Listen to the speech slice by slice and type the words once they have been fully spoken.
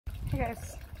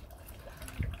guys.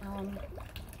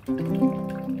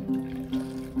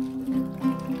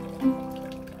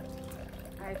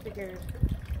 I figured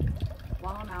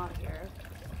while I'm out here,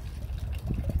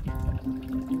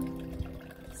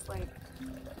 just like,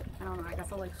 I don't know, I guess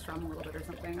I'll like strum a little bit or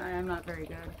something. I am not very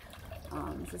good.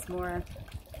 This is more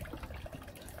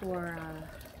for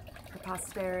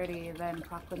posterity than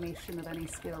proclamation of any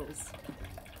skills.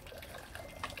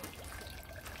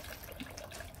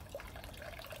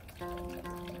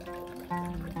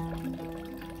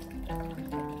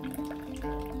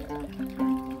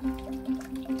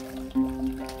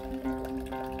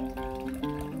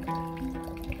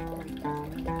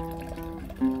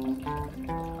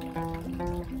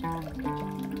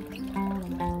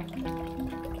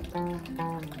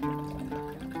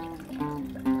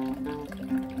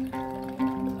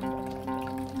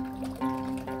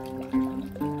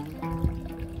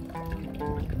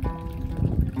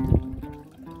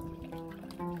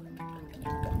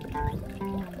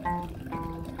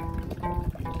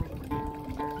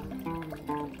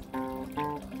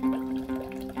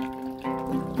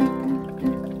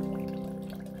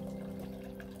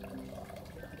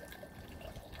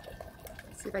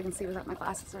 See if I can see without my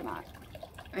glasses or not.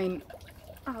 I mean,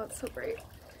 oh, it's so bright.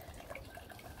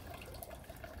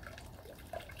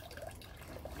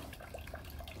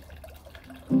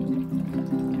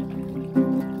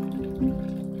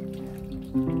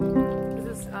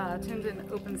 This is tuned in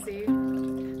open C.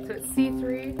 So it's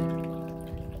C3,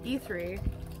 E3,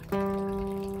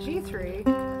 G3,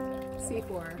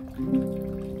 C4.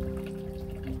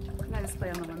 And I just play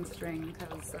on the one string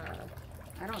because,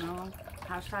 I don't know,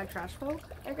 hashtag trash folk,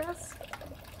 I guess.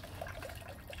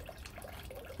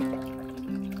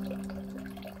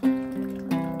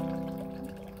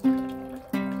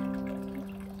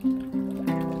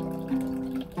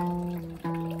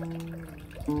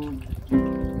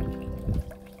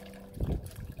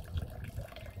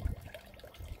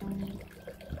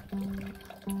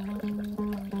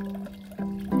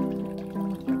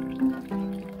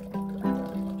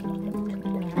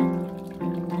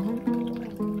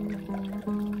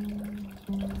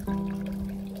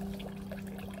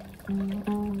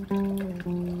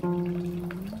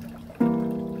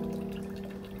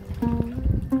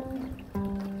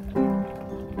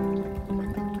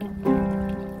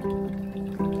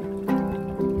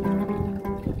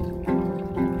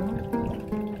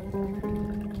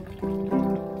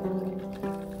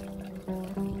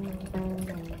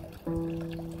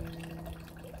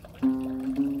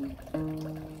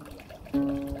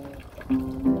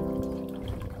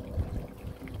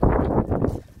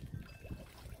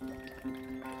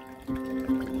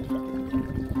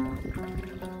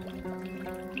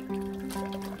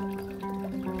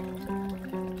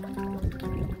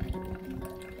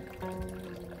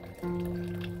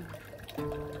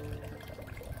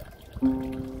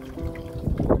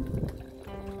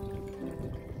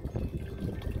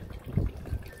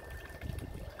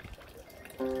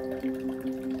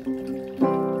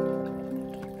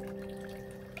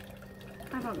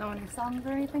 I don't know any songs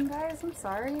or anything, guys. I'm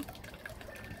sorry.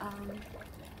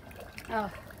 Oh,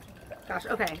 gosh.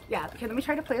 Okay, yeah. Okay, let me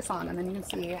try to play a song, and then you can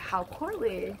see how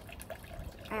poorly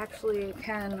I actually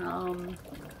can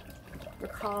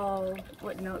recall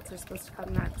what notes are supposed to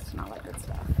come next and all that good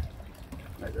stuff.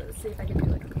 Let's see if I can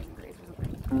do like Amazing Grace or something.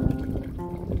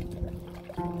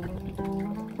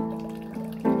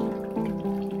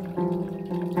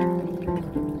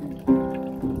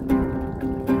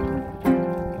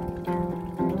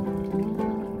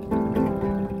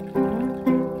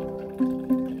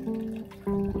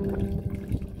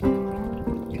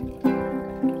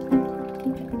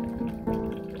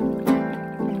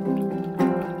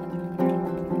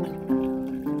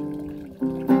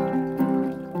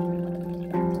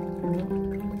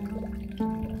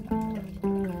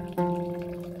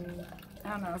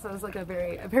 So it was like a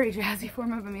very jazzy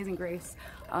form of Amazing Grace,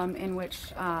 in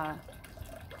which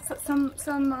some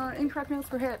incorrect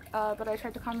notes were hit, but I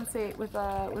tried to compensate with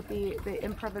the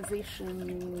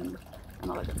improvisation and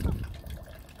all that good stuff.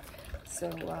 So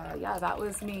yeah, that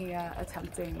was me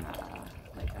attempting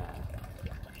like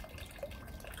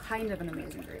kind of an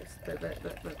Amazing Grace, but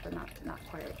not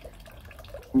quite.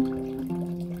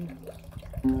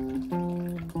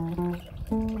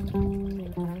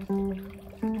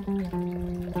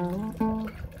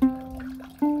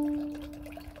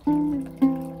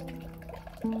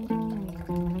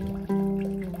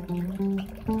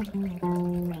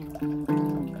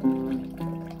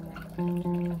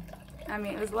 I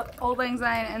mean, it was Auld Lang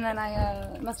Syne, and then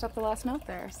I messed up the last note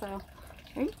there, so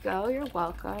there you go, you're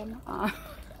welcome.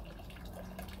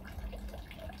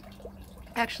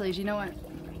 Actually, do you know what?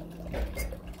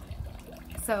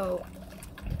 So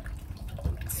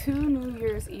 2 New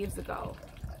Year's Eves ago,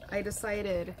 I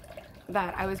decided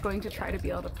that I was going to try to be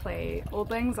able to play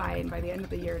Auld Lang Syne by the end of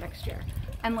the year next year.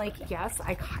 And like, yes,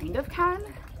 I kind of can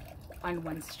on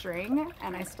one string,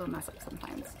 and I still mess up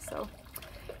sometimes. So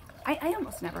I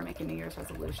almost never make a New Year's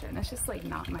resolution. It's just like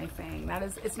not my thing.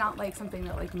 It's not like something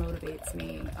that like motivates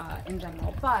me in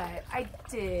general, but I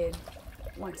did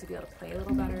want to be able to play a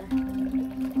little better,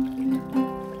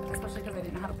 especially because I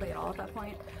didn't know how to play at all at that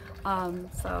point.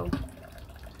 So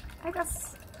I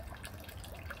guess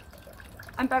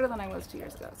I'm better than I was 2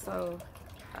 years ago, so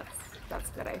that's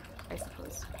good, I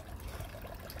suppose.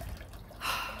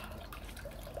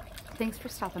 Thanks for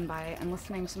stopping by and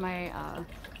listening to my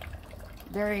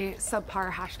very subpar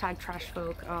hashtag trash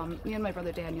folk. Me and my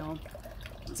brother Daniel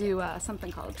do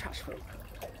something called trash folk,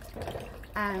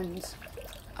 and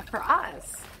for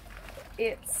us,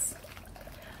 it's,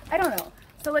 I don't know.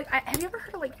 So like, have you ever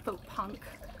heard of like folk punk?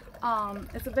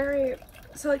 It's a very,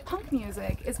 so like punk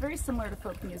music is very similar to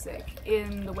folk music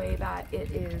in the way that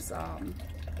it is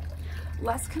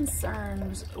less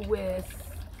concerned with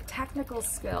technical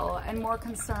skill and more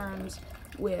concerned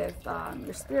with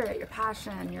your spirit, your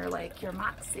passion, your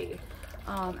moxie.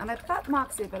 And I've got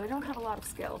moxie, but I don't have a lot of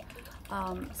skill.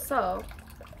 So,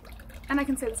 and I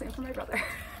can say the same for my brother.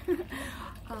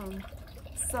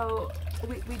 So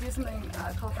we do something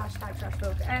called hashtag trash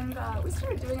folk, and we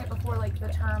started doing it before like the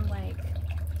term like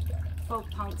folk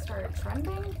punk started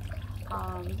trending.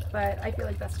 But I feel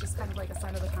like that's just kind of like a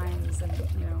sign of the times, and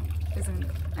you know, isn't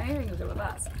anything to do with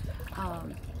us.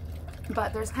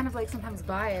 But there's kind of like sometimes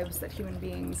vibes that human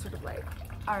beings sort of like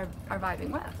are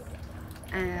vibing with,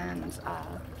 and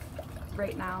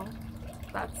right now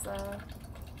that's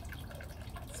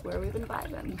where we've been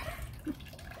vibing.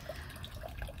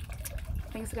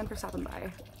 Thanks again for stopping by.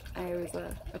 I always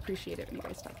appreciate it when you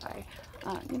guys stop by.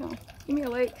 You know, give me a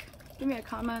like, give me a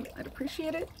comment. I'd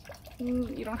appreciate it.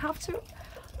 You don't have to.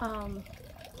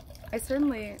 I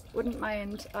certainly wouldn't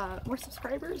mind more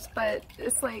subscribers, but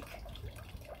it's like,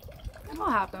 it will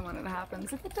happen when it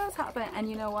happens. If it does happen, and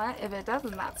you know what? If it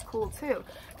doesn't, that's cool too.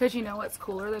 Because you know what's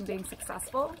cooler than being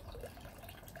successful?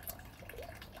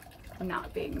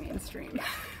 Not being mainstream.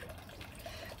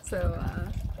 So,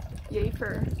 yay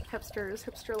for hipsters,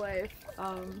 hipster life.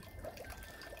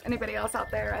 Anybody else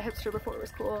out there a hipster before it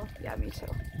was cool? Yeah, me too.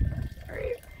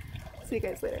 Alright, see you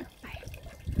guys later.